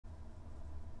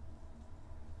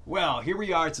Well, here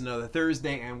we are. It's another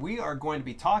Thursday, and we are going to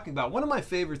be talking about one of my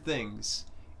favorite things,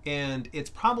 and it's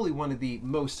probably one of the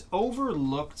most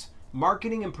overlooked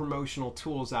marketing and promotional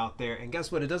tools out there. And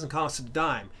guess what? It doesn't cost a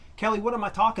dime. Kelly, what am I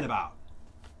talking about?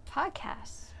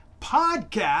 Podcasts.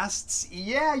 Podcasts.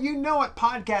 Yeah, you know it.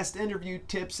 Podcast interview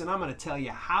tips, and I'm going to tell you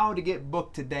how to get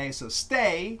booked today. So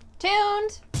stay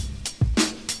Tuned.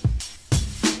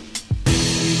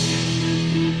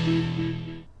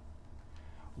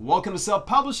 Welcome to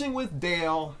Self-Publishing with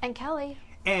Dale. And Kelly.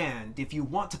 And if you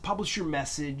want to publish your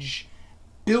message,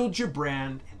 build your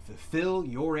brand, and fulfill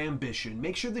your ambition,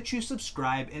 make sure that you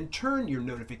subscribe and turn your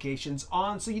notifications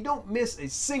on so you don't miss a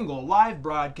single live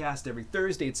broadcast every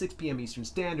Thursday at 6 p.m. Eastern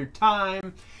Standard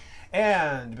Time.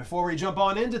 And before we jump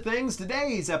on into things,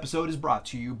 today's episode is brought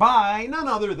to you by none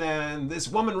other than this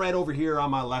woman right over here on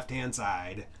my left-hand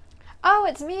side. Oh,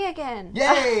 it's me again.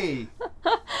 Yay!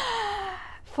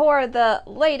 For the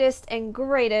latest and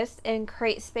greatest in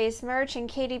CreateSpace merch and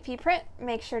KDP print,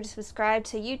 make sure to subscribe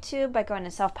to YouTube by going to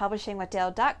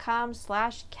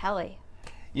selfpublishingwithdale.com/Kelly.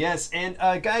 Yes, and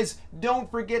guys, don't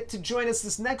forget to join us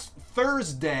this next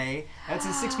Thursday. That's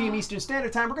at 6 p.m. Eastern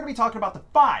Standard Time. We're going to be talking about the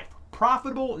 5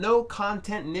 profitable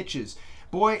no-content niches.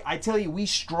 Boy, I tell you, we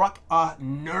struck a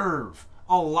nerve.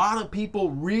 A lot of people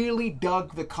really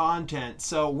dug the content.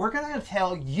 So we're going to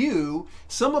tell you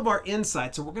some of our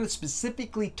insights. So we're going to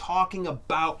specifically talking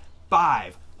about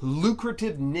 5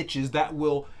 lucrative niches that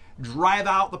will drive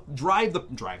out the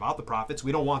profits.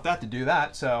 We don't want that to do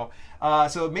that. So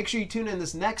make sure you tune in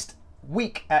this next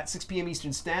week at 6 p.m.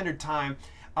 Eastern Standard Time.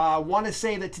 Want to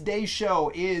say that today's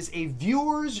show is a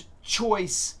viewer's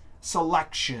choice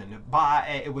selection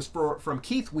it was from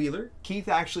Keith Wheeler. Keith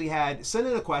actually had sent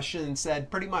in a question and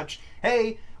said pretty much,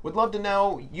 hey, would love to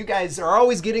know, you guys are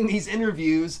always getting these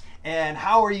interviews and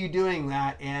how are you doing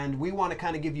that? And we want to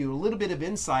kind of give you a little bit of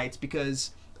insights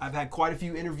because I've had quite a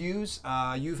few interviews.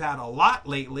 You've had a lot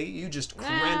lately. You just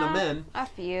ran them in. A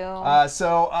few.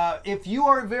 So if you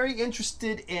are very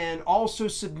interested in also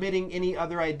submitting any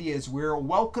other ideas, we're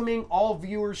welcoming all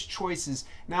viewers' choices.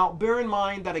 Now, bear in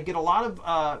mind that I get a lot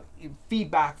of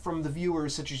feedback from the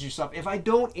viewers, such as yourself. If I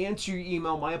don't answer your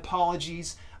email, my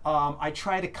apologies. I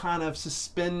try to kind of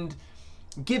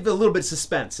give a little bit of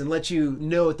suspense and let you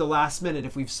know at the last minute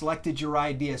if we've selected your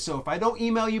idea. So if I don't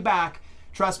email you back,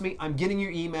 trust me, I'm getting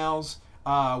your emails.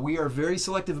 We are very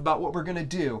selective about what we're going to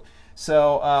do.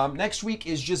 So next week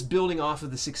is just building off of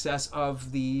the success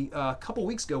of the couple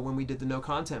weeks ago when we did the no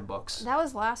content books. That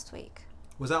was last week.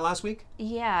 Was that last week?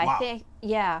 Yeah, Wow. I think,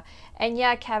 yeah. And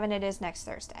yeah, Kevin, it is next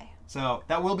Thursday. So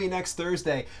that will be next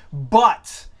Thursday.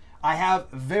 But I have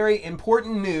very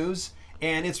important news,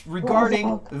 and it's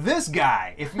regarding this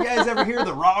guy. If you guys ever hear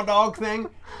the raw dog thing,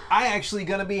 I actually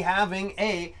going to be having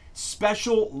a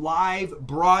special live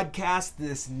broadcast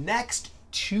this next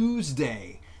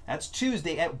Tuesday. That's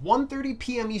Tuesday at 1:30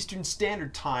 p.m. Eastern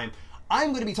Standard Time.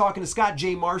 I'm going to be talking to Scott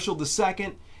J. Marshall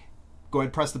II. Go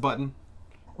ahead, press the button.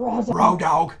 Raw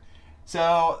dog.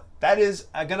 So that is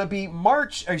going to be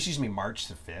March the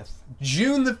 5th,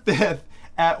 June the 5th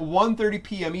at 1:30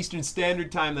 p.m. Eastern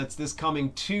Standard Time. That's this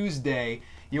coming Tuesday.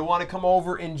 You'll want to come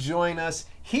over and join us.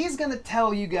 He's going to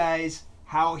tell you guys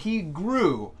how he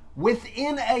grew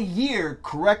within a year.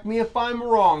 Correct me if I'm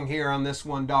wrong here on this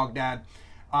one, Dog Dad.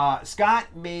 Scott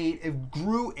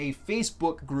grew a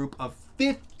Facebook group of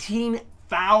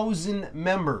 15,000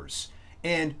 members.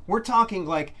 And we're talking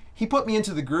like, he put me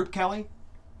into the group, Kelly.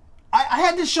 I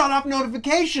had to shut off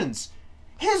notifications.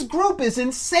 His group is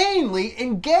insanely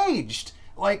engaged.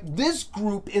 Like, this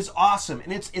group is awesome.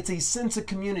 And it's a sense of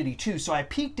community too. So I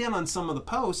peeked in on some of the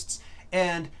posts,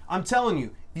 and I'm telling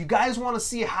you, if you guys want to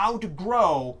see how to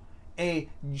grow a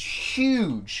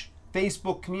huge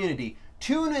Facebook community,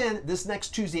 tune in this next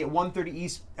Tuesday at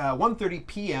 1:30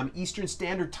 p.m. Eastern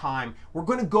Standard Time. We're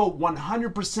going to go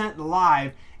 100%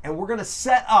 live, and we're going to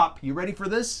set up, you ready for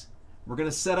this? We're going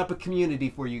to set up a community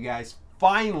for you guys,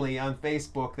 finally, on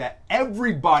Facebook that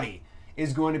everybody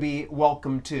is going to be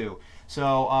welcome to.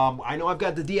 So I know I've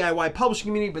got the DIY publishing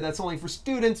community, but that's only for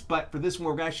students. But for this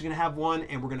one, we're actually going to have one,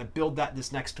 and we're going to build that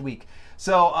this next week.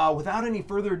 So without any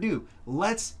further ado,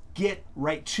 let's get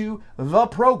right to the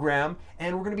program.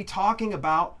 And we're going to be talking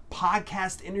about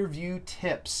podcast interview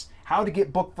tips, how to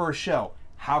get booked for a show.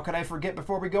 How could I forget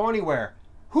before we go anywhere?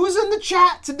 Who's in the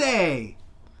chat today?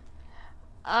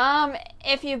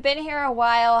 If you've been here a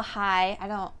while, hi.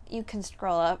 You can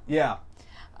scroll up. Yeah.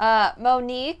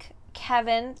 Monique,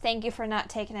 Kevin, thank you for not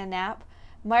taking a nap.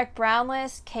 Mark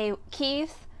Brownless,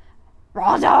 Keith,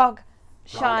 Raw Dog,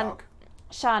 Sean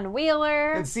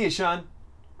Wheeler. Good to see you, Sean.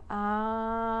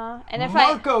 And if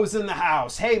Marco's in the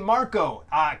house. Hey, Marco.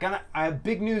 I have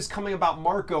big news coming about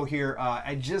Marco here.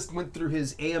 I just went through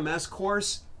his AMS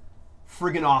course.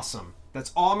 Friggin' awesome.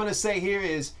 That's all I'm going to say here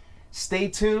is stay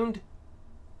tuned.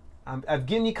 I've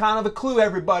given you kind of a clue,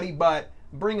 everybody, but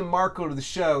I'm bringing Marco to the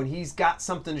show, and he's got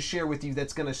something to share with you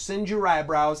that's going to send your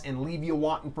eyebrows and leave you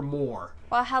wanting for more.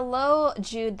 Well, hello,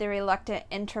 Jude, the reluctant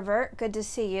introvert. Good to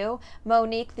see you.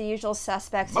 Monique, the usual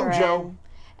suspects are in.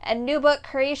 And New Book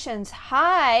Creations,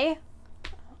 hi.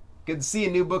 Good to see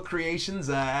you, New Book Creations.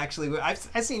 Actually, I've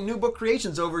seen New Book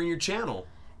Creations over in your channel.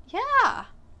 Yeah.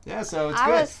 Yeah, so it's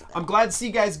good. I'm glad to see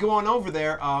you guys going over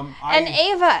there. And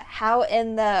Ava, how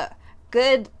in the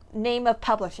good name of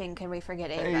publishing can we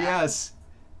forget Ava? Yes.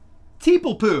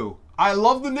 Teeplepoo. I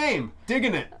love the name.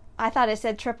 Digging it. I thought it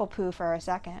said triple poo for a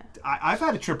second. I've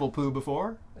had a triple poo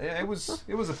before. It was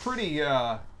a pretty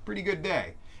good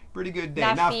day. Pretty good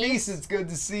day. Now, Feast, it's good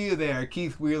to see you there.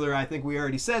 Keith Wheeler, I think we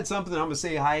already said something. I'm going to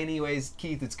say hi anyways.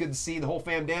 Keith, it's good to see you. The whole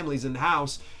family's in the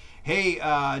house. Hey,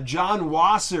 John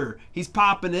Wasser, he's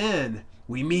popping in.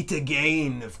 We meet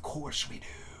again. Of course we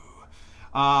do.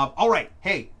 All right.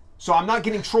 Hey, so I'm not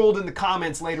getting trolled in the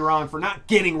comments later on for not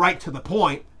getting right to the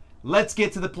point. Let's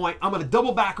get to the point. I'm going to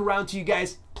double back around to you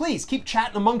guys. Please keep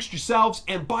chatting amongst yourselves.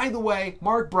 And by the way,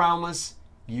 Mark Brownless,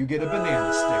 you get a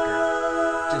banana sticker.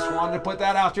 Just wanted to put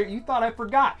that out there. You thought I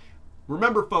forgot.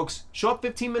 Remember, folks, show up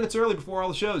 15 minutes early before all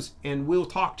the shows, and we'll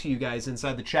talk to you guys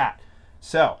inside the chat.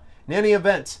 So, in any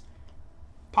event,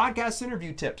 podcast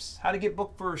interview tips, how to get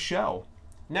booked for a show.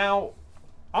 Now,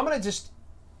 I'm going to just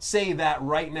say that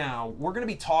right now. We're going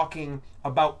to be talking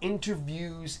about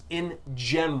interviews in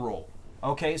general.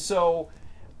 Okay, so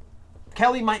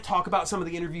Kelly might talk about some of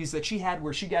the interviews that she had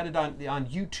where she got it on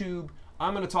YouTube.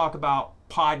 I'm going to talk about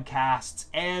podcasts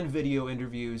and video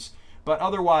interviews, but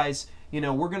otherwise,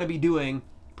 we're going to be doing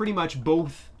pretty much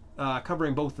both,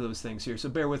 covering both of those things here. So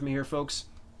bear with me here, folks.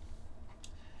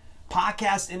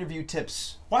 Podcast interview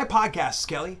tips. Why podcasts,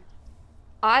 Kelly?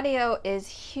 Audio is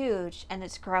huge and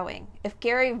it's growing. If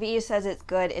Gary Vee says it's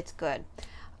good, it's good.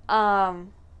 You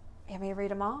want me to read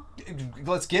them all?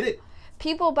 Let's get it.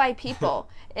 People by people.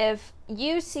 If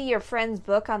you see your friend's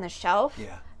book on the shelf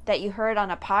that you heard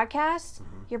on a podcast,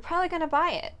 you're probably going to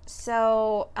buy it.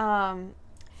 So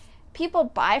people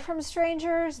buy from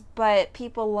strangers, but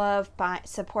people love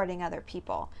supporting other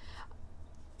people.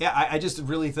 Yeah, I just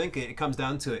really think it comes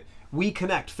down to it. We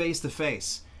connect face to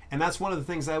face. And that's one of the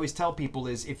things I always tell people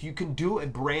is if you can do a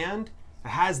brand that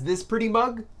has this pretty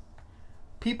mug,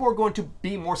 people are going to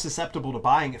be more susceptible to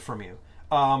buying it from you.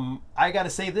 I got to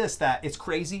say this, that it's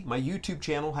crazy. My YouTube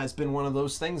channel has been one of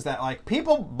those things that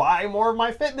people buy more of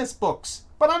my fitness books,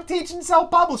 but I'm teaching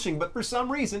self-publishing. But for some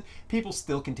reason, people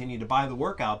still continue to buy the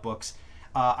workout books.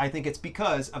 I think it's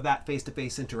because of that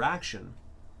face-to-face interaction.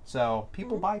 So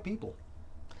people buy people.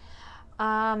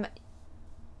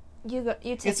 You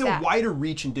take it's a wider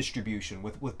reach and distribution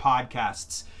with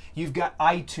podcasts. You've got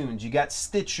iTunes, you got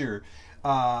Stitcher,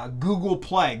 Google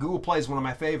Play. Google Play is one of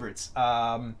my favorites.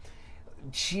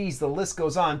 The list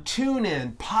goes on.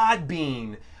 TuneIn,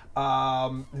 Podbean,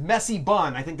 Messy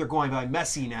Bun. I think they're going by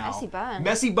Messy now. Messy Bun.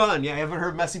 Messy Bun. Yeah, I haven't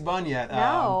heard Messy Bun yet.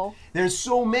 No. There's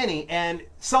so many, and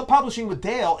self-publishing with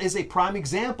Dale is a prime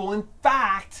example. In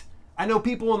fact, I know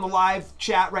people in the live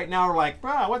chat right now are like,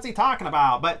 "Bro, what's he talking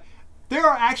about?" But there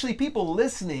are actually people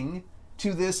listening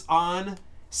to this on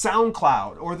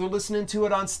SoundCloud, or they're listening to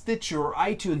it on Stitcher or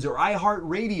iTunes or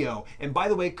iHeartRadio. And by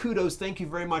the way, kudos, thank you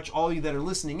very much, all you that are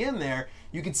listening in there.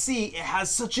 You can see it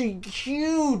has such a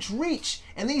huge reach.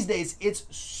 And these days, it's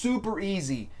super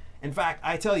easy. In fact,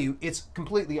 I tell you, it's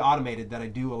completely automated that I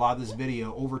do a lot of this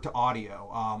video over to audio,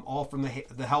 all from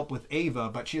the help with Ava,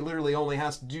 but she literally only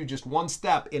has to do just one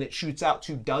step and it shoots out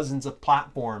to dozens of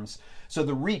platforms. So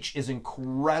the reach is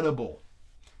incredible.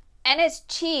 And it's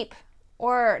cheap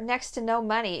or next to no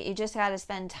money. You just got to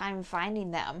spend time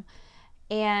finding them.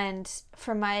 And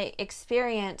from my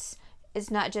experience, it's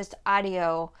not just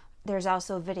audio. There's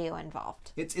also video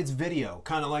involved. It's video,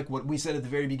 kind of like what we said at the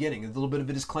very beginning, a little bit of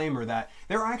a disclaimer that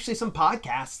there are actually some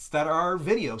podcasts that are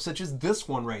video, such as this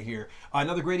one right here.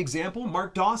 Another great example,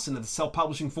 Mark Dawson of the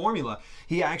Self-Publishing Formula.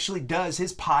 He actually does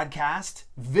his podcast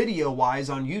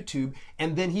video-wise on YouTube,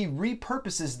 and then he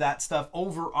repurposes that stuff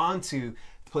over onto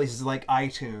places like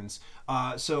iTunes.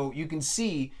 So you can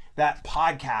see that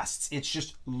podcasts, it's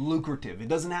just lucrative. It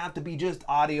doesn't have to be just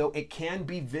audio. It can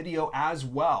be video as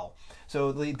well.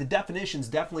 So the definition's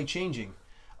definitely changing.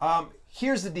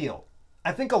 Here's the deal.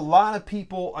 I think a lot of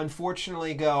people,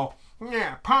 unfortunately, go,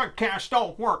 yeah, podcasts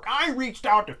don't work. I reached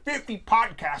out to 50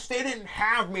 podcasts. They didn't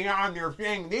have me on their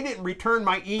thing. They didn't return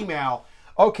my email.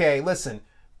 Okay, listen.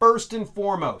 first and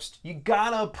foremost, you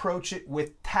gotta approach it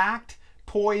with tact,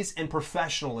 poise, and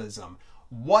professionalism.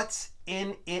 What's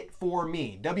in it for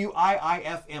me?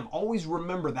 WIIFM. Always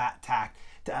remember that tact.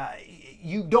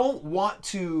 You don't want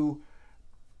to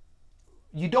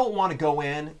go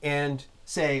in and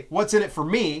say, what's in it for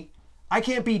me? I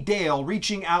can't be Dale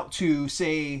reaching out to,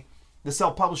 say, the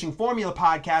Self-Publishing Formula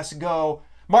podcast and go,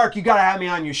 Mark, you got to have me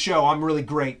on your show. I'm really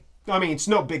great. I mean, it's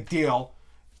no big deal.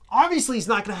 Obviously, he's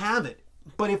not going to have it.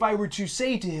 But if I were to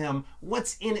say to him,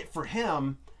 what's in it for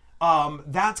him,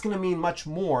 that's going to mean much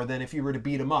more than if you were to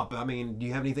beat him up. I mean, do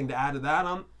you have anything to add to that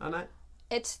on that?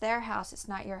 It's their house. It's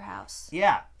not your house.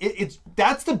 Yeah,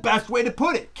 that's the best way to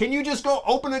put it. Can you just go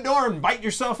open the door and bite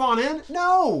yourself on in?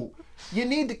 No. You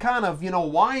need to kind of,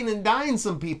 wine and dine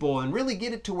some people and really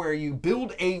get it to where you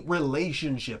build a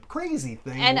relationship. Crazy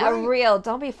thing, and right? a real,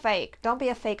 don't be fake. Don't be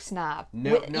a fake snob.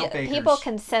 No fakers. People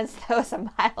can sense those a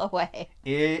mile away.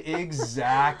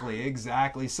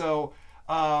 Exactly. So,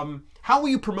 how will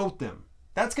you promote them?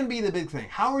 That's going to be the big thing.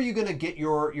 How are you going to get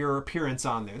your appearance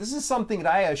on there? This is something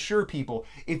that I assure people.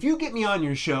 If you get me on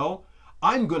your show,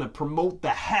 I'm going to promote the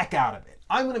heck out of it.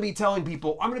 I'm going to be telling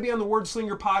people, I'm going to be on the Word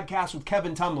Slinger podcast with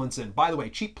Kevin Tumlinson. By the way,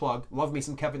 cheap plug, love me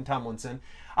some Kevin Tumlinson.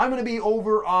 I'm going to be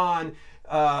over on,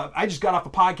 I just got off a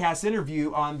podcast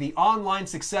interview on the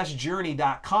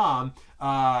OnlineSuccessJourney.com,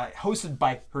 hosted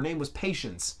by, her name was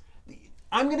Patience.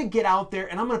 I'm going to get out there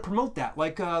and I'm going to promote that,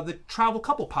 like the Travel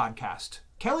Couple podcast.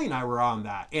 Kelly and I were on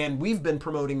that, and we've been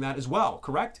promoting that as well,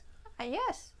 correct?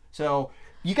 Yes. So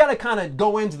you got to kind of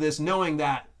go into this knowing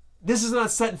that this is not a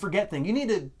set and forget thing. You need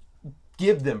to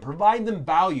provide them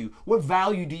value. What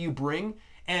value do you bring?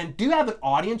 And do you have an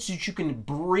audience that you can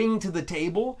bring to the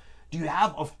table? Do you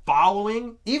have a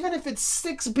following? Even if it's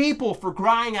 6 people, for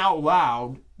crying out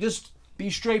loud, just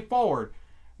be straightforward.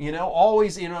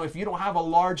 Always, if you don't have a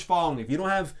large following, if you don't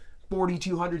have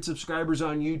 4,200 subscribers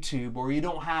on YouTube, or you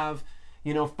don't have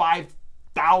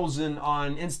 5,000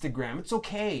 on Instagram, it's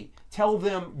okay. Tell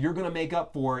them you're going to make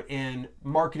up for it in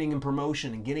marketing and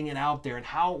promotion and getting it out there, and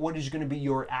what is going to be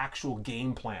your actual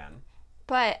game plan.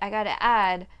 But I got to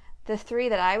add, the 3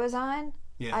 that I was on,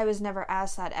 yeah. I was never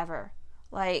asked that ever.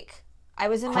 Like, I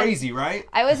was in crazy, right?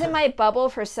 I was in my bubble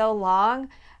for so long.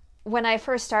 When I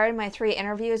first started my 3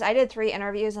 interviews, I did 3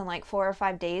 interviews in like 4 or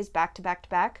 5 days, back to back to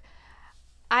back.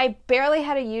 I barely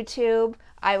had a YouTube.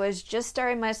 I was just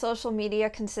starting my social media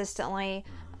consistently.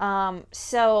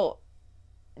 So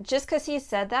just because he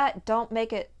said that, don't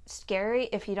make it scary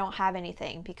if you don't have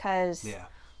anything, because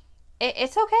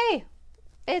it's okay.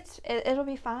 It'll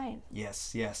be fine.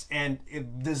 Yes. And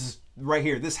this is right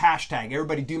here, this hashtag.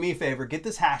 Everybody do me a favor. Get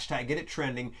this hashtag. Get it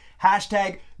trending.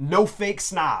 Hashtag no fake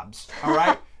snobs. All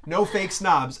right? No fake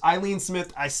snobs. Eileen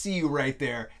Smith, I see you right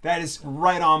there. That is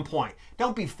right on point.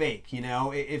 Don't be fake,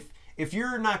 If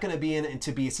you're not going to be in it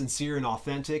to be sincere and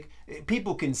authentic,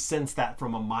 people can sense that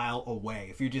from a mile away.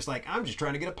 If you're just like, I'm just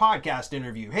trying to get a podcast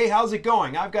interview. Hey, how's it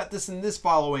going? I've got this and this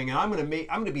following, and I'm going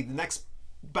to be the next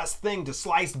best thing to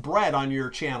sliced bread on your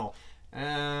channel.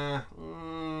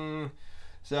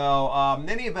 So, in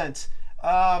any event,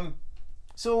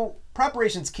 so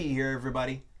preparation's key here,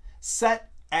 everybody. Set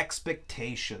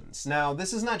expectations. Now,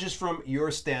 this is not just from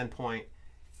your standpoint.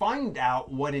 Find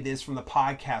out what it is from the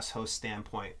podcast host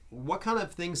standpoint. What kind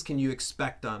of things can you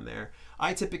expect on there?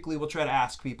 I typically will try to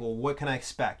ask people, what can I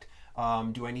expect?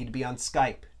 Do I need to be on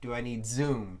Skype? Do I need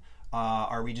Zoom?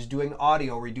 Are we just doing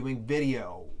audio? Are we doing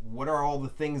video? What are all the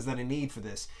things that I need for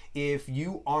this? If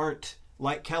you aren't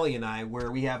like Kelly and I,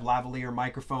 where we have lavalier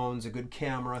microphones, a good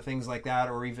camera, things like that,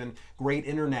 or even great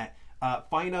internet,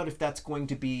 find out if that's going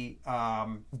to be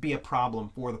a problem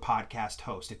for the podcast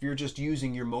host. If you're just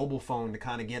using your mobile phone to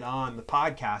kind of get on the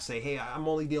podcast, say, hey, I'm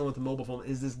only dealing with the mobile phone.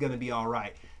 Is this going to be all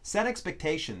right? Set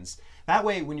expectations. That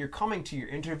way, when you're coming to your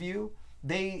interview,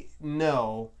 they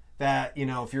know that,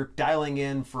 if you're dialing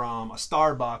in from a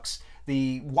Starbucks,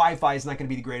 the Wi-Fi is not going to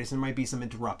be the greatest. There might be some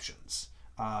interruptions.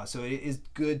 So it is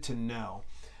good to know.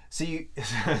 So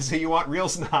you want real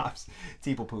snobs.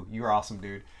 Teeple Poo, you're awesome,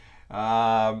 dude.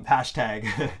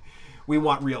 Hashtag we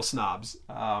want real snobs.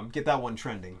 Get that one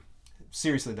trending.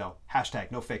 Seriously though,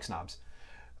 hashtag no fake snobs.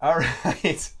 All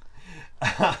right.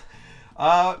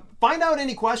 Find out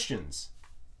any questions.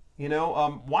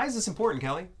 Why is this important,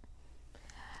 Kelly?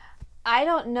 I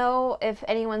don't know if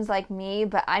anyone's like me,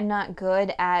 but I'm not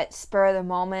good at spur of the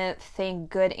moment, think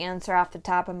good answer off the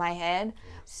top of my head.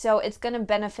 So it's going to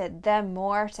benefit them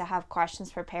more to have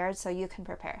questions prepared so you can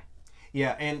prepare.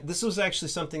 Yeah, and this was actually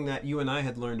something that you and I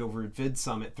had learned over at Vid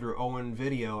Summit through Owen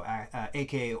Video,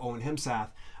 aka Owen Himsath.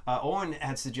 Owen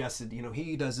had suggested,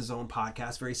 he does his own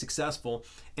podcast, very successful.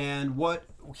 And what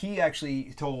he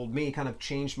actually told me kind of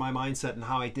changed my mindset and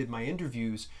how I did my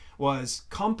interviews was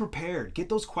come prepared, get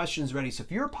those questions ready. So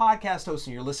if you're a podcast host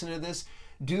and you're listening to this,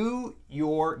 do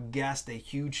your guest a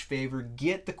huge favor,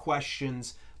 get the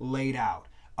questions laid out.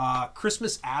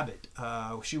 Christmas Abbott,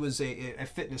 she was a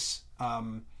fitness,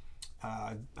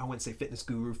 I wouldn't say fitness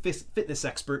guru, fitness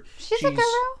expert. She's a guru?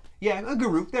 Yeah, a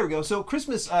guru. There we go. So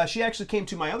Christmas, she actually came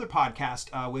to my other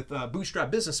podcast with Bootstrap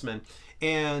Businessman,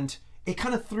 and it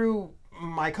kind of threw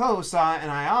my co-host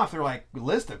and I off. They're like,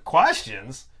 list of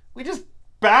questions? We just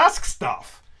ask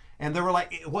stuff. And they were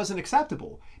like, it wasn't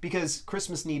acceptable because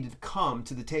Christmas needed to come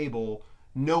to the table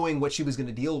knowing what she was going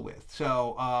to deal with.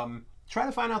 So try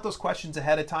to find out those questions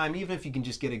ahead of time, even if you can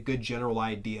just get a good general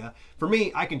idea. For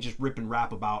me, I can just rip and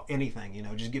rap about anything,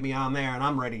 just get me on there and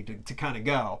I'm ready to kind of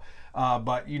go.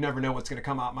 But you never know what's going to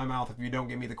come out my mouth if you don't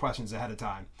give me the questions ahead of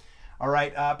time. All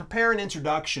right, prepare an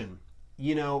introduction.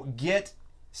 Get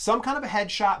some kind of a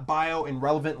headshot, bio, and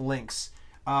relevant links.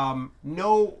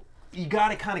 You got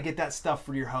to kind of get that stuff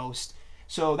for your host.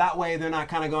 So that way they're not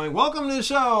kind of going, welcome to the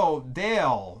show,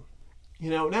 Dale.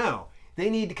 No. They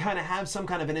need to kind of have some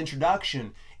kind of an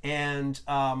introduction. And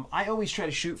I always try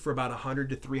to shoot for about 100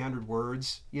 to 300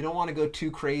 words. You don't want to go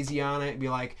too crazy on it. Be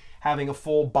like having a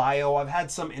full bio. I've had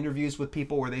some interviews with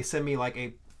people where they send me like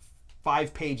a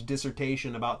 5-page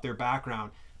dissertation about their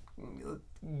background.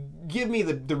 Give me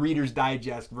the Reader's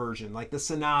Digest version, like the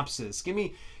synopsis. Give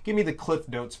me the Cliff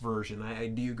Notes version.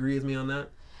 Do you agree with me on that?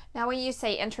 Now, when you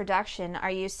say introduction,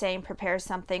 are you saying prepare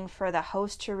something for the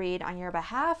host to read on your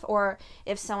behalf? Or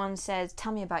if someone says,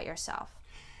 tell me about yourself?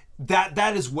 That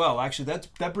as well. Actually,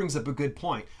 that brings up a good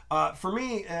point. For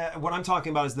me, what I'm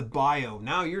talking about is the bio.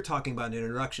 Now you're talking about an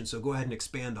introduction, so go ahead and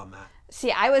expand on that.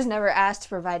 See, I was never asked to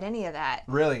provide any of that.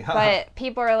 Really? But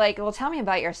people are like, well, tell me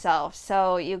about yourself.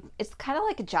 So it's kind of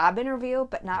like a job interview,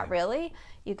 but not really.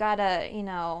 You gotta,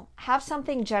 have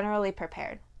something generally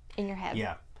prepared in your head.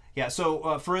 Yeah.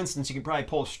 So, for instance, you could probably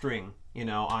pull a string,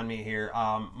 on me here.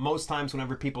 Most times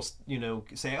whenever people,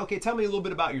 say, okay, tell me a little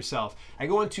bit about yourself, I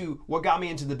go into what got me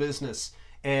into the business,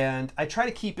 and I try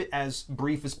to keep it as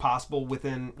brief as possible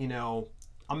within,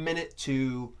 a minute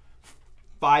to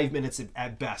 5 minutes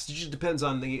at best. It just depends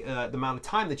on the amount of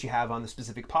time that you have on the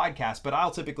specific podcast, but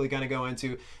I'll typically kind of go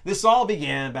into, this all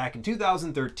began back in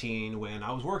 2013 when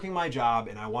I was working my job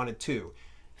and I wanted to.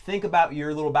 Think about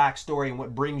your little backstory and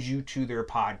what brings you to their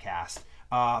podcast.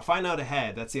 Find out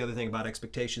ahead. That's the other thing about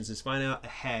expectations is find out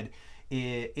ahead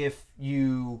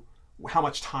how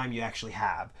much time you actually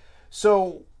have.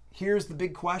 So here's the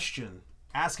big question.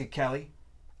 Ask it, Kelly.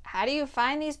 How do you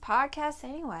find these podcasts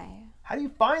anyway? How do you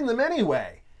find them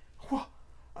anyway? Well,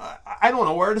 I don't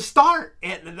know where to start.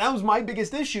 And that was my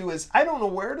biggest issue is I don't know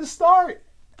where to start.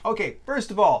 Okay, first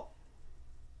of all,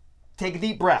 take a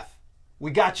deep breath. We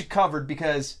got you covered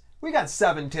because we got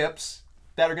 7 tips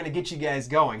that are going to get you guys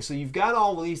going. So you've got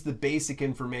all of these, the basic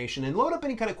information, and load up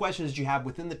any kind of questions you have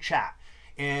within the chat.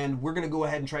 And we're going to go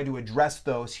ahead and try to address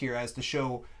those here as the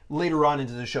show, later on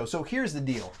into the show. So here's the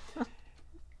deal.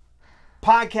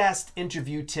 Podcast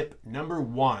interview tip number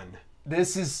 1.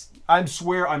 This is, I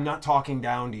swear I'm not talking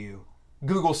down to you.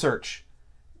 Google search.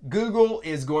 Google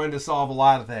is going to solve a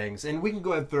lot of things. And we can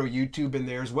go ahead and throw YouTube in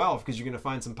there as well because you're going to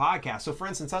find some podcasts. So for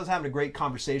instance, I was having a great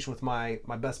conversation with my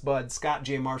best bud, Scott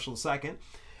J. Marshall II.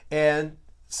 And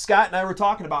Scott and I were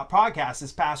talking about podcasts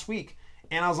this past week.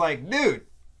 And I was like, dude,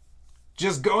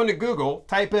 just go into Google,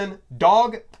 type in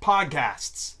dog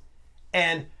podcasts.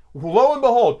 And lo and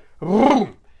behold,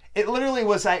 boom, it literally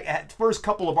was like, at the first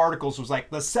couple of articles was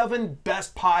like the 7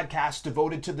 best podcasts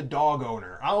devoted to the dog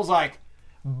owner. I was like,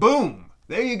 boom.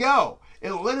 There you go.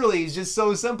 It literally is just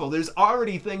so simple. There's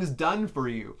already things done for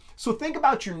you. So think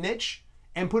about your niche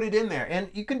and put it in there. And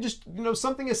you can just,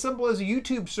 something as simple as a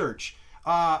YouTube search.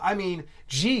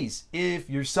 If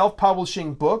you're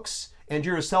self-publishing books and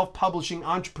you're a self-publishing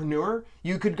entrepreneur,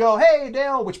 you could go, hey,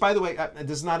 Dale, which by the way,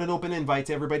 this is not an open invite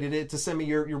to everybody to send me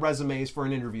your resumes for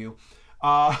an interview.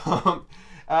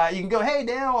 You can go, hey,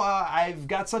 Dale, I've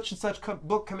got such and such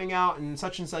book coming out and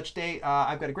such date.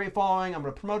 I've got a great following. I'm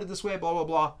going to promote it this way, blah, blah,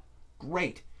 blah.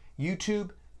 Great. YouTube,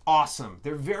 awesome.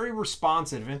 They're very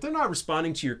responsive. And if they're not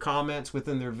responding to your comments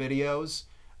within their videos.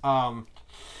 But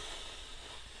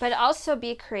also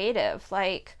be creative.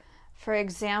 Like, for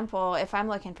example, if I'm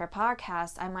looking for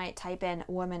podcasts, I might type in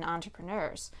women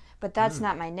entrepreneurs. But that's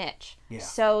not my niche. Yeah.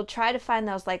 So try to find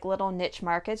those like little niche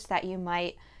markets that you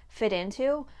might fit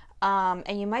into.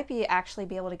 And you might actually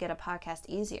be able to get a podcast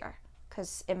easier.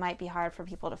 because it might be hard for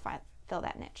people to fill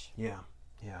that niche. Yeah,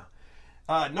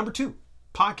 yeah. Number 2,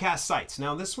 podcast sites.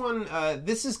 Now this one,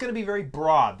 this is going to be very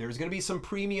broad. There's going to be some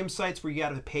premium sites where you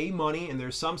got to pay money, and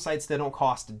there's some sites that don't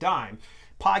cost a dime.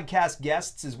 Podcast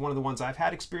Guests is one of the ones I've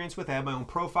had experience with. I have my own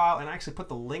profile, and I actually put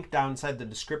the link down inside the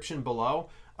description below.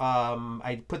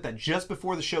 I put that just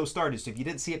before the show started, so if you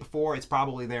didn't see it before, it's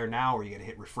probably there now, or you got to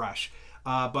hit refresh.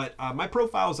 But my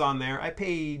profile's on there. I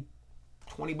pay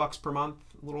 $20 per month,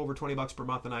 a little over $20 per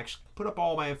month, and I actually put up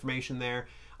all my information there.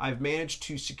 I've managed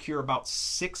to secure about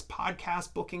 6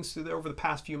 podcast bookings through there over the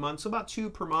past few months, so about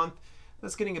 2 per month.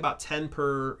 That's getting about 10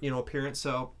 per appearance,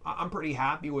 so I'm pretty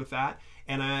happy with that.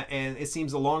 And it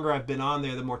seems the longer I've been on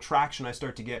there, the more traction I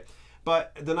start to get.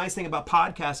 But the nice thing about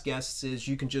Podcast Guests is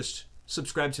you can just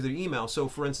subscribe to their email. So,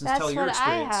 for instance, tell your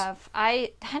experience. That's what I have.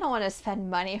 I don't want to spend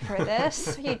money for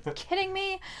this. Are you kidding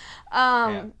me?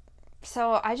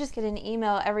 So I just get an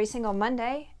email every single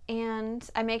Monday, and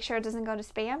I make sure it doesn't go to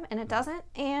spam, and it doesn't,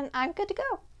 and I'm good to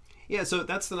go. Yeah, so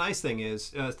that's the nice thing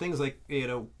is things like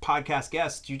Podcast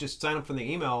Guests. You just sign up for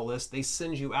the email list. They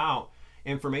send you out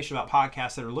information about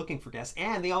podcasts that are looking for guests,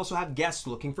 and they also have guests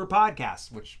looking for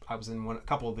podcasts, which I was in a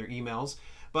couple of their emails.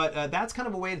 But that's kind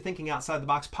of a way of thinking outside the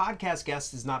box. Podcast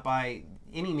Guests is not by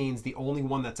any means the only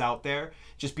one that's out there.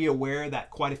 Just be aware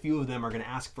that quite a few of them are going to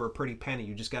ask for a pretty penny.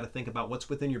 You just got to think about what's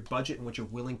within your budget and what you're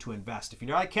willing to invest. If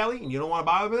you're like Kelly and you don't want to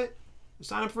bother with it,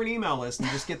 sign up for an email list and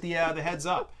just get the heads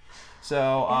up.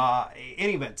 So,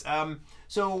 any event.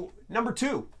 So, number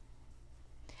 2.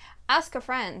 Ask a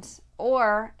friend.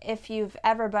 Or if you've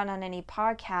ever been on any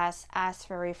podcasts, ask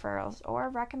for referrals or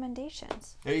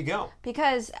recommendations. There you go.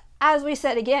 Because, as we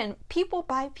said again, people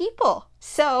buy people.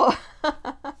 So,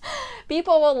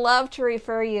 people will love to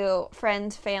refer you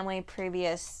friends, family,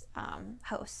 previous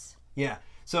hosts. Yeah.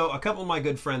 So a couple of my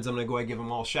good friends, I'm going to go ahead and give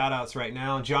them all shout outs right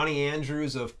now. Johnny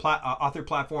Andrews of Author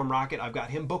Platform Rocket. I've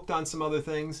got him booked on some other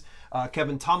things.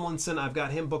 Kevin Tomlinson, I've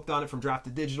got him booked on it from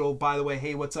Drafted Digital. By the way,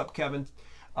 hey, what's up, Kevin?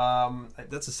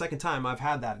 That's the second time I've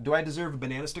had that. Do I deserve a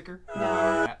banana sticker?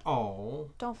 No. Oh.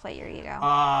 Don't inflate your ego.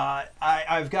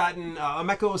 I've gotten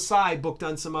Emeko Osai booked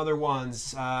on some other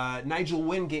ones. Nigel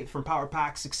Wingate from Power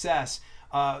Pack Success.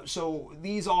 So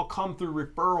these all come through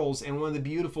referrals, and one of the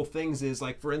beautiful things is,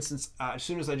 like, for instance, as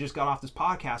soon as I just got off this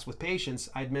podcast with Patience,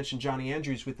 I'd mentioned Johnny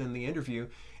Andrews within the interview,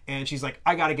 and she's like,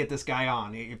 I got to get this guy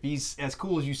on. If he's as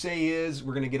cool as you say he is,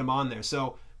 we're going to get him on there.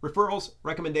 So referrals,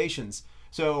 recommendations.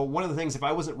 So one of the things, if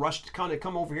I wasn't rushed to kind of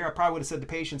come over here, I probably would have said to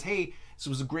Patience, hey, this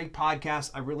was a great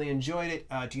podcast. I really enjoyed it.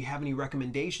 Do you have any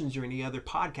recommendations or any other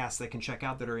podcasts that I can check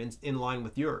out that are in line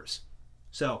with yours?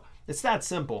 So it's that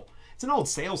simple. It's an old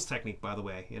sales technique, by the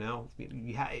way.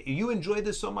 You enjoyed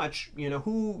this so much,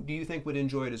 who do you think would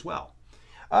enjoy it as well?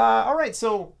 All right,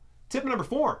 so tip number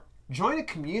 4, join a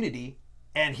community,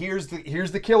 and here's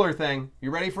the killer thing. You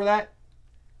ready for that?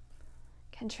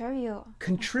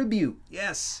 Contribute,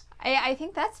 yes. I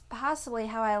think that's possibly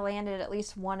how I landed at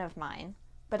least one of mine,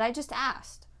 but I just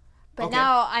asked. But okay.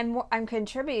 Now I'm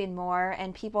contributing more,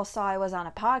 and people saw I was on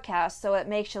a podcast, so it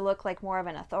makes you look like more of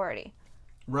an authority.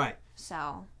 Right.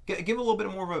 So give a little bit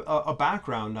more of a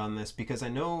background on this, because I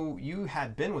know you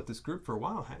had been with this group for a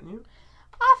while, hadn't you?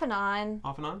 Off and on.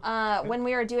 Off and on? Okay. When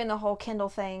we were doing the whole Kindle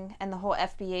thing and the whole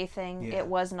FBA thing, It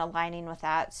wasn't aligning with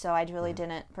that, so I really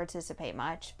didn't participate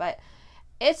much. But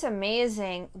it's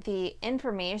amazing the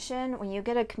information, when you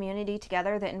get a community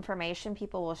together, the information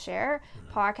people will share,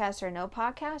 podcast or no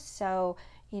podcast. So,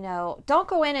 don't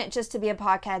go in it just to be a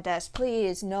podcast desk,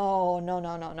 please.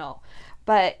 No.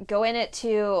 But go in it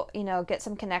to, get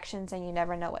some connections, and you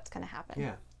never know what's going to happen.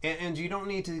 Yeah. And you don't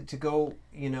need to go,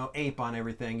 ape on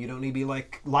everything. You don't need to be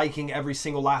liking every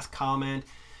single last comment,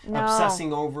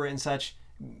 obsessing over it and such.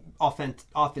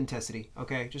 Authenticity,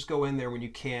 okay? Just go in there when you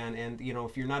can. And,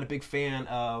 if you're not a big fan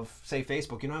of, say,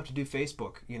 Facebook, you don't have to do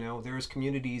Facebook. There's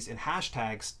communities and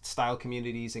hashtags, style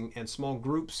communities and small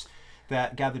groups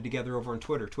that gather together over on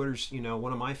Twitter. Twitter's,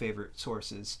 one of my favorite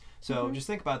sources. So just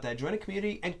think about that. Join a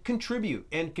community and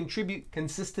contribute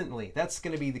consistently. That's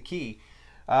going to be the key.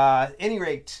 At any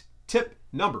rate, tip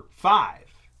number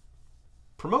 5,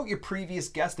 promote your previous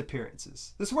guest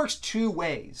appearances. This works 2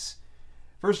 ways.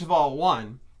 First of all,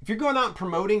 1, if you're going out and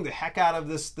promoting the heck out of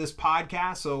this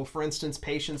podcast, so for instance,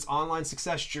 Patience Online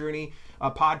Success Journey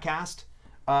podcast,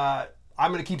 I'm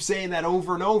going to keep saying that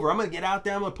over and over. I'm going to get out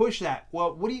there, I'm going to push that.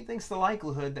 Well, what do you think's the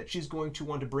likelihood that she's going to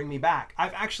want to bring me back?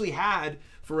 I've actually had,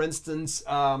 for instance,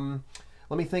 let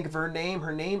me think of her name.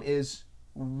 Her name is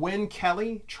Wynn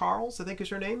Kelly Charles, I think is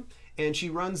her name. And she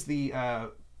runs the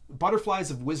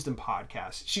Butterflies of Wisdom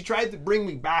podcast. She tried to bring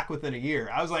me back within a year.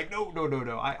 I was like, no.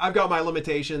 I've got my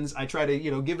limitations. I try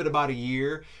to, give it about a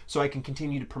year so I can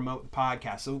continue to promote the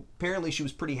podcast. So apparently she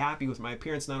was pretty happy with my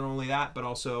appearance. Not only that, but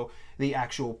also the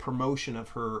actual promotion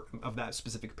of that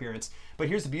specific appearance. But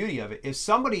here's the beauty of it. If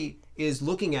somebody is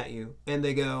looking at you and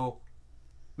they go,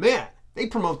 man, they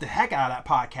promote the heck out of that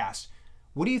podcast,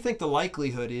 what do you think the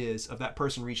likelihood is of that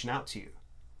person reaching out to you?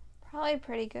 Probably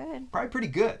pretty good. Probably pretty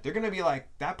good. They're going to be like,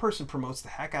 that person promotes the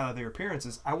heck out of their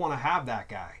appearances. I want to have that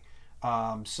guy.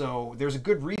 So there's a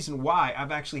good reason why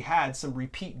I've actually had some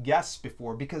repeat guests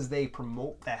before, because they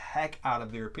promote the heck out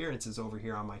of their appearances over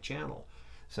here on my channel.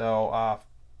 So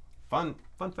fun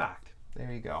fact. There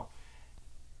you go.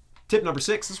 Tip number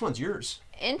 6. This one's yours.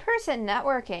 In-person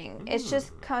networking. It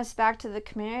just comes back to the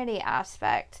community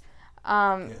aspect.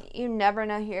 You never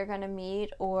know who you're going to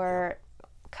meet or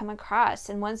come across.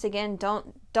 And once again,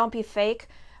 don't be fake.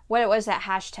 What was that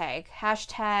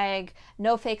hashtag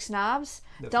no fake snobs?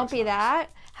 Don't be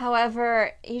that.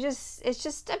 However, it's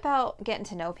just about getting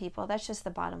to know people. That's just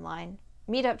the bottom line.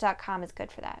 Meetup.com is good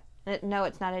for that. No,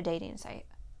 it's not a dating site.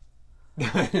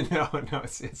 no,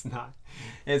 it's not.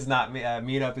 It's not.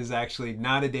 Meetup is actually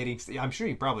not a dating. I'm sure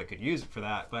you probably could use it for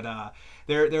that, but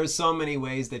there's so many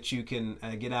ways that you can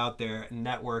get out there and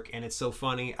network, and it's so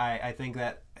funny. I think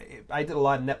that I did a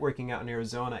lot of networking out in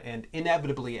Arizona, and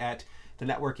inevitably at the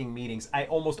networking meetings, I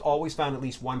almost always found at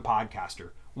least one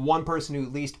podcaster, one person who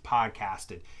at least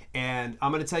podcasted. And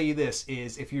I'm going to tell you this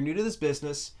is, if you're new to this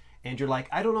business and you're like,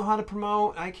 I don't know how to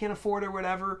promote, I can't afford it or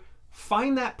whatever,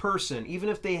 find that person, even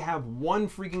if they have one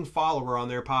freaking follower on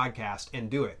their podcast, and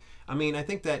do it. I mean, I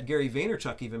think that Gary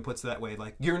Vaynerchuk even puts it that way.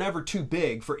 Like, you're never too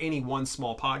big for any one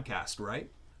small podcast, right?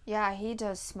 Yeah, he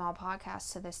does small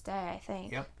podcasts to this day, I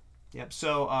think. Yep.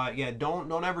 So,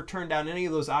 don't ever turn down any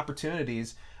of those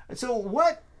opportunities. So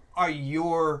what are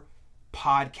your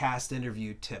podcast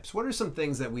interview tips? What are some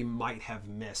things that we might have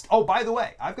missed? Oh, by the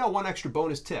way, I've got one extra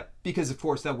bonus tip, because of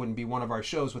course that wouldn't be one of our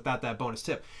shows without that bonus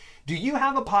tip. Do you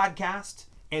have a podcast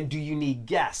and do you need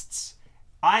guests?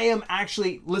 I am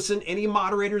actually, listen, any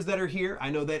moderators that are here, I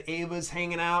know that Ava's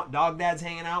hanging out, Dog Dad's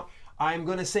hanging out. I'm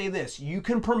going to say this. You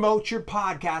can promote your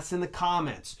podcast in the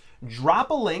comments.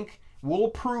 Drop a link. We'll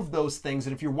approve those things.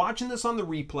 And if you're watching this on the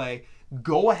replay,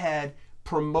 go ahead,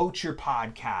 promote your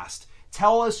podcast.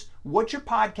 Tell us what your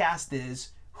podcast is,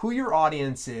 who your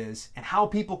audience is, and how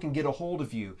people can get a hold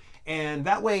of you. And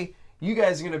that way, you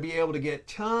guys are going to be able to get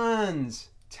tons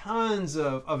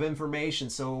of information.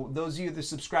 So those of you that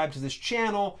subscribe to this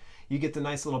channel, you get the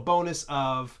nice little bonus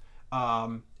of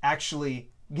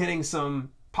actually getting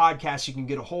some podcasts you can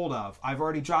get a hold of. I've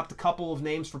already dropped a couple of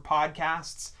names for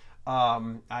podcasts.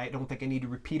 I don't think I need to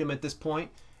repeat them at this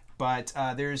point, but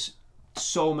there's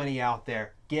so many out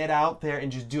there. Get out there and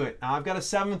just do it. Now I've got a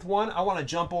 7th one. I want to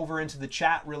jump over into the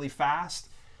chat really fast.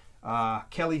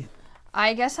 Kelly.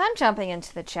 I guess I'm jumping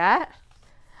into the chat.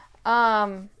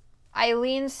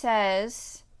 Eileen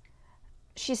says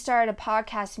she started a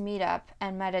podcast meetup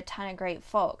and met a ton of great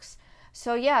folks.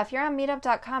 So yeah, if you're on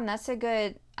meetup.com, that's a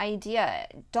good idea.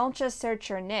 Don't just search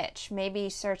your niche. Maybe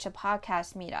search a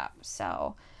podcast meetup.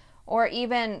 So, or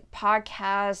even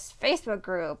podcast Facebook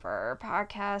group or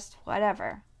podcast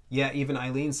whatever. Yeah, even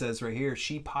Eileen says right here,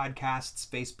 she podcasts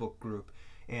Facebook group,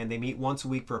 and they meet once a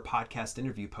week for a podcast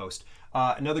interview post.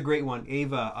 Another great one,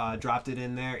 Ava dropped it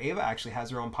in there. Ava actually has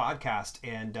her own podcast,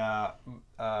 and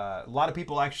a lot of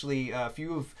people actually, a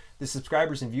few of the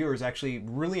subscribers and viewers actually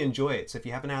really enjoy it. So if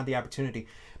you haven't had the opportunity,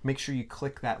 make sure you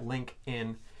click that link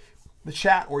in the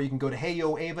chat, or you can go to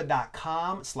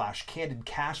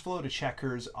heyoava.com/candidcashflow to check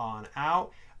hers on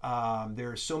out. There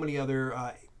are so many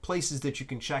other places that you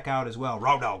can check out as well.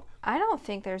 Raw Dog. I don't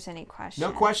think there's any questions.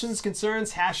 No questions,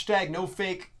 concerns. Hashtag no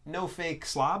fake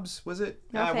slobs, was it?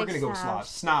 No fake we're going to go with slobs.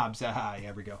 Snobs.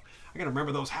 There we go. I got to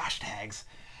remember those hashtags.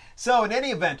 So in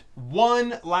any event,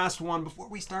 one last one before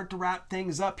we start to wrap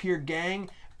things up here,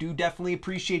 gang. Do definitely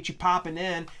appreciate you popping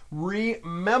in.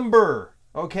 Remember,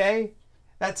 okay,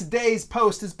 that today's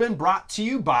post has been brought to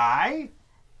you by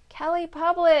Kelly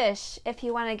Publish. If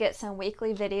you want to get some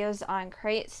weekly videos on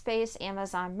CreateSpace,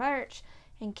 Amazon merch,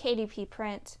 and KDP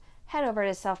print, head over to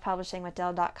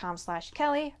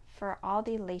selfpublishingwithdell.com/Kelly for all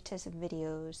the latest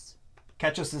videos.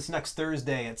 Catch us this next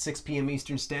Thursday at 6 p.m.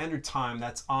 Eastern Standard Time.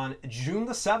 That's on June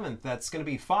the 7th. That's going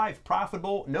to be 5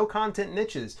 profitable, no content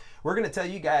niches. We're going to tell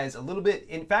you guys a little bit.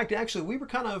 In fact, actually, we were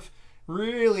kind of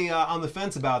really on the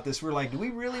fence about this. We're like, do we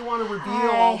really want to reveal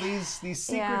all these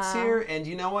secrets here? And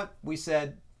you know what? We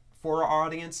said, for our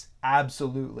audience,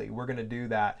 absolutely, we're going to do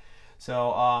that.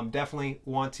 So definitely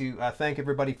want to thank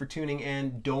everybody for tuning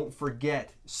in. Don't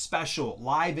forget, special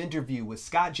live interview with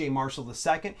Scott J. Marshall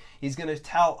II. He's going to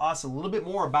tell us a little bit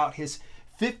more about his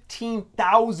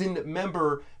 15,000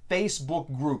 member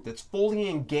Facebook group that's fully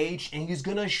engaged, and he's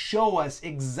going to show us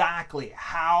exactly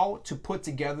how to put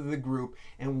together the group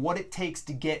and what it takes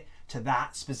to get to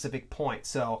that specific point.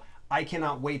 So I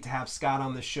cannot wait to have Scott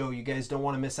on the show. You guys don't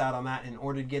want to miss out on that. In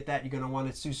order to get that, you're going to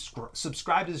want to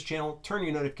subscribe to this channel, turn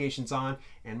your notifications on,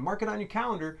 and mark it on your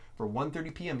calendar for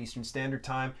 1:30 p.m. Eastern Standard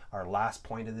Time, our last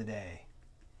point of the day.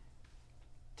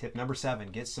 Tip number 7,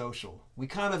 get social. We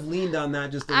kind of leaned on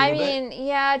that just a little bit. I mean,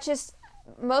 yeah, just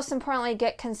most importantly,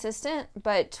 get consistent.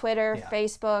 But Twitter,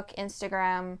 Facebook,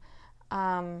 Instagram,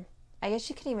 I guess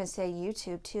you could even say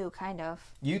YouTube too, kind of.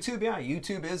 YouTube, yeah.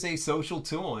 YouTube is a social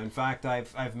tool. In fact,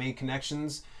 I've made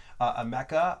connections.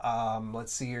 Emeka,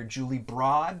 let's see here, Julie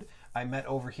Broad, I met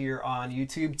over here on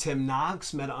YouTube. Tim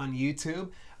Knox, met on YouTube.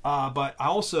 But I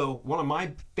also, one of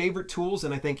my favorite tools,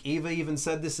 and I think Eva even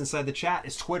said this inside the chat,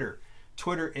 is Twitter.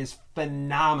 Twitter is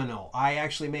phenomenal. I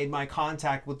actually made my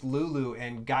contact with Lulu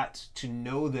and got to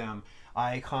know them.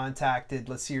 I contacted,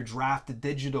 let's see here, Drafted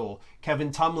Digital,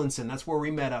 Kevin Tumlinson. That's where we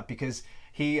met up, because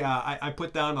he, I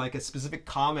put down like a specific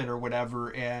comment or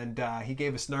whatever, and he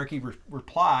gave a snarky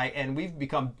reply, and we've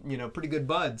become, you know, pretty good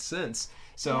buds since.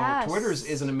 So yes. Twitter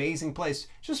is an amazing place.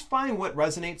 Just find what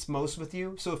resonates most with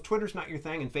you. So if Twitter's not your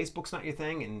thing, and Facebook's not your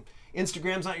thing, and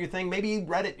Instagram's not your thing, maybe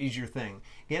Reddit is your thing.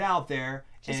 Get out there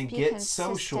and get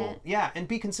consistent. Social. Yeah, and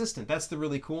be consistent. That's the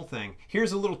really cool thing.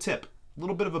 Here's a little tip, a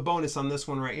little bit of a bonus on this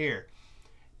one right here.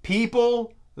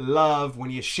 People love when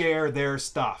you share their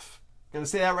stuff. I'm going to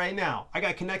say that right now. I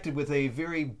got connected with a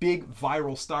very big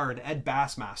viral star, Ed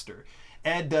Bassmaster.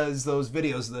 Ed does those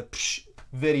videos, the psh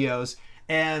videos.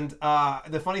 And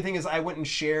the funny thing is, I went and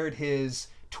shared his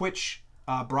Twitch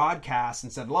broadcast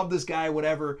and said, love this guy,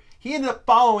 whatever. He ended up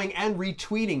following and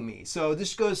retweeting me. So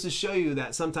this goes to show you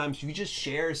that sometimes if you just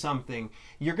share something,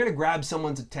 you're going to grab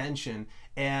someone's attention.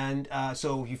 And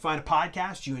so if you find a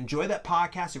podcast, you enjoy that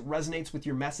podcast, it resonates with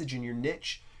your message and your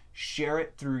niche, share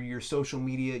it through your social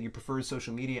media, your preferred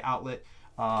social media outlet,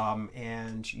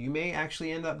 and you may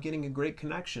actually end up getting a great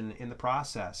connection in the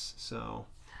process. So,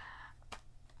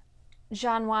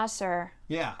 John Wasser.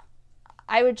 Yeah.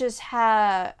 I would just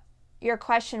have, your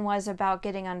question was about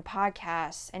getting on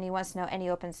podcasts, and he wants to know any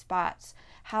open spots.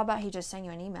 How about he just send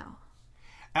you an email?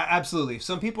 Absolutely. If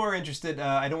some people are interested,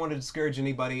 I don't want to discourage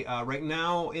anybody. Right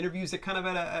now, interviews are kind of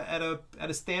at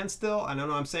a standstill. I don't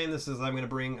know. I'm saying this as I'm going to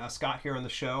bring Scott here on the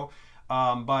show,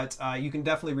 but you can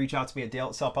definitely reach out to me at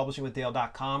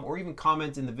selfpublishingwithdale.com, or even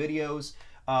comment in the videos.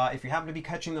 If you happen to be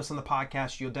catching this on the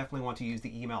podcast, you'll definitely want to use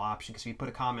the email option, because if you put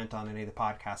a comment on any of the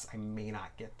podcasts, I may not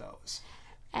get those.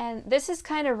 And this is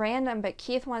kind of random, but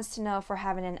Keith wants to know if we're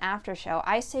having an after show.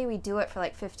 I say we do it for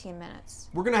like 15 minutes.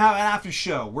 We're going to have an after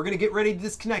show. We're going to get ready to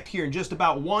disconnect here in just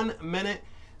about 1 minute.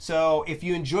 So if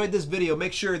you enjoyed this video,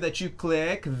 make sure that you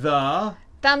click the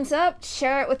thumbs up,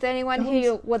 share it with anyone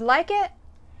who would like it,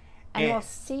 and we'll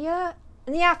see you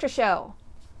in the after show.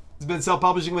 It's been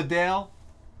Self-Publishing with Dale.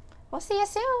 We'll see you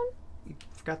soon. You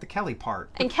forgot the Kelly part.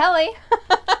 And Kelly.